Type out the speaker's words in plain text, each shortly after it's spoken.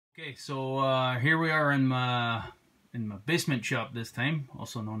Okay, so here we are in my basement shop this time,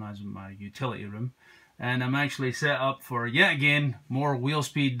 also known as my utility room, and I'm actually set up for yet again more wheel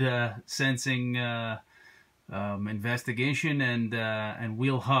speed sensing investigation and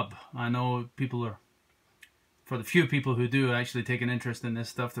wheel hub. I know for the few people who do actually take an interest in this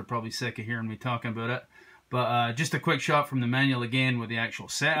stuff, they're probably sick of hearing me talking about it. But just a quick shot from the manual again with the actual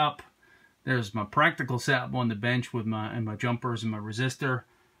setup. There's my practical setup on the bench with my jumpers and my resistor.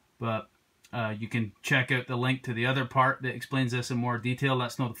 But you can check out the link to the other part that explains this in more detail.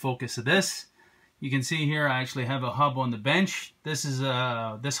 That's not the focus of this. You can see here I actually have a hub on the bench. This is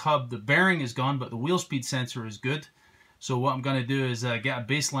this hub, the bearing is gone, but the wheel speed sensor is good. So what I'm going to do is get a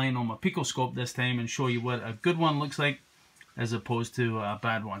baseline on my Pico scope this time and show you what a good one looks like as opposed to a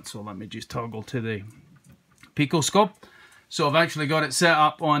bad one. So let me just toggle to the Pico scope. So I've actually got it set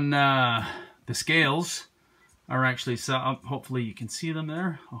up on the scales are actually set up. Hopefully you can see them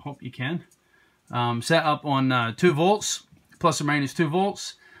there. I hope you can. Set up on 2 volts, plus or minus 2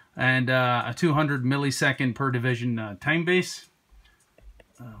 volts, and a 200 millisecond per division time base.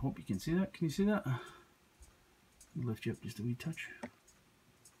 I hope you can see that. Can you see that? I'll lift you up just a wee touch.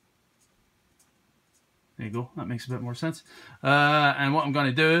 There you go. That makes a bit more sense. And what I'm going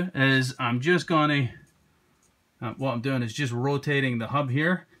to do is what I'm doing is just rotating the hub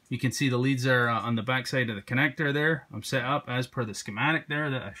here. You can see the leads are on the back side of the connector there. I'm set up as per the schematic there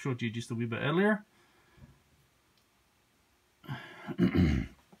that I showed you just a wee bit earlier.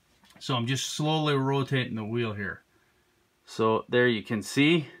 So I'm just slowly rotating the wheel here. So there you can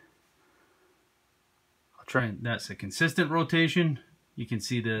see. That's a consistent rotation. You can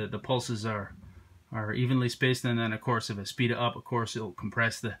see the pulses are evenly spaced, and then of course if I speed it up, of course it'll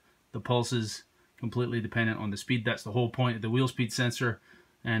compress the pulses completely dependent on the speed. That's the whole point of the wheel speed sensor.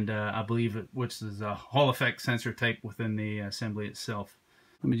 And I believe which is a Hall effect sensor type within the assembly itself.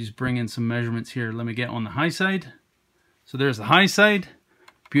 Let me just bring in some measurements here. Let me get on the high side. So there's the high side.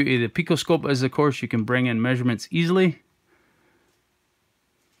 Beauty of the Pico scope is, of course, you can bring in measurements easily.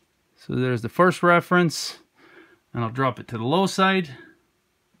 So there's the first reference, and I'll drop it to the low side.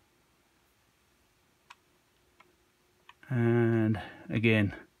 And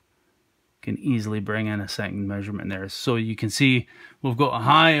again, can easily bring in a second measurement there. So you can see we've got a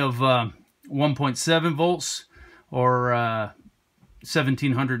high of 1.7 volts or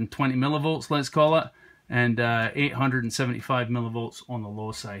 1720 millivolts, let's call it, and 875 millivolts on the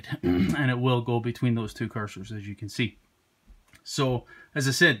low side. And it will go between those two cursors, as you can see. So as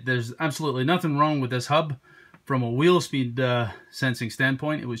I said, there's absolutely nothing wrong with this hub from a wheel speed sensing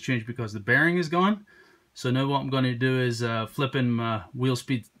standpoint. It was changed because the bearing is gone. So now what I'm going to do is flip in my wheel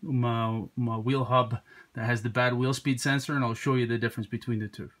speed, my wheel hub that has the bad wheel speed sensor, and I'll show you the difference between the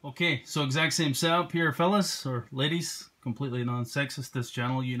two. Okay, so exact same setup here, fellas or ladies. Completely non-sexist, this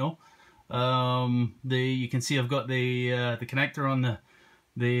channel, you know. You can see I've got the connector on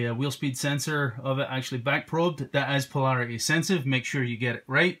the wheel speed sensor of it actually back probed. That is polarity sensitive. Make sure you get it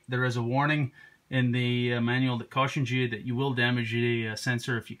right. There is a warning in the manual that cautions you that you will damage the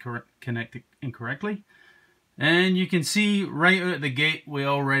sensor if you connect it incorrectly. And you can see right out the gate we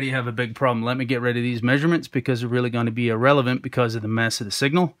already have a big problem. Let me get rid of these measurements because they're really going to be irrelevant because of the mess of the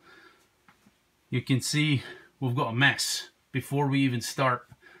signal. You can see we've got a mess before we even start.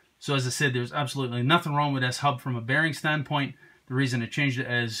 So as I said, there's absolutely nothing wrong with this hub from a bearing standpoint. The reason I changed it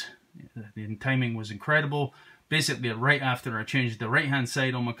is the timing was incredible. Basically right after I changed the right hand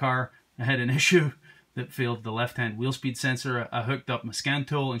side on my car, I had an issue that failed the left hand wheel speed sensor. I hooked up my scan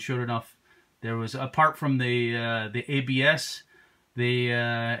tool, and sure enough, there was, apart from the ABS, the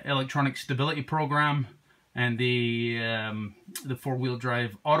electronic stability program, and the 4-wheel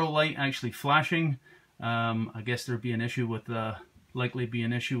drive auto light actually flashing. I guess there'd be an issue with likely be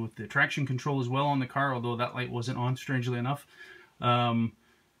an issue with the traction control as well on the car, although that light wasn't on, strangely enough.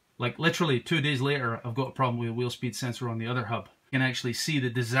 Like literally 2 days later, I've got a problem with a wheel speed sensor on the other hub. You can actually see the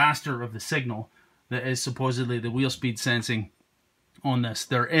disaster of the signal that is supposedly the wheel speed sensing on this.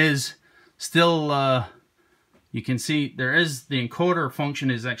 There is still, you can see there is the encoder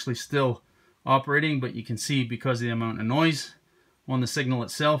function is actually still operating, but you can see because of the amount of noise on the signal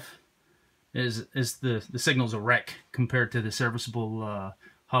itself the signal's a wreck compared to the serviceable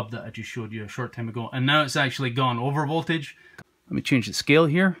hub that I just showed you a short time ago. And now it's actually gone over voltage. Let me change the scale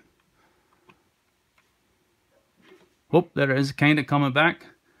here. Oh, there it is, kind of coming back.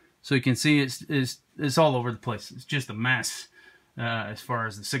 So you can see it's all over the place. It's just a mess as far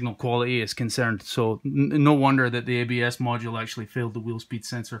as the signal quality is concerned. So no wonder that the ABS module actually failed the wheel speed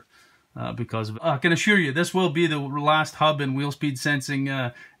sensor because of it. I can assure you this will be the last hub and wheel speed sensing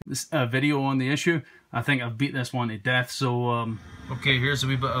video on the issue. I think I've beat this one to death. So okay, here's a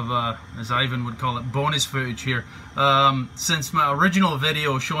wee bit of as Ivan would call it, bonus footage here. Since my original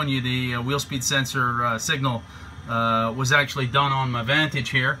video showing you the wheel speed sensor signal was actually done on my Vantage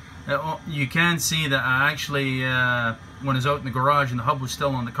here, you can see that I actually when I was out in the garage and the hub was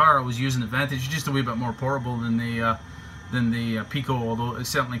still on the car, I was using the Vantage, just a wee bit more portable than the Pico, although it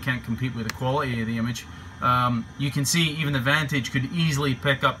certainly can't compete with the quality of the image. You can see even the Vantage could easily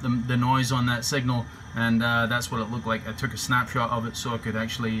pick up the noise on that signal, and that's what it looked like. I took a snapshot of it so I could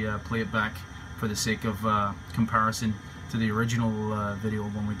actually play it back for the sake of comparison to the original video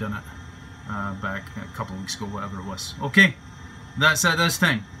when we done it back a couple of weeks ago, whatever it was. Okay, that's it this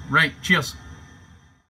time. Right, cheers.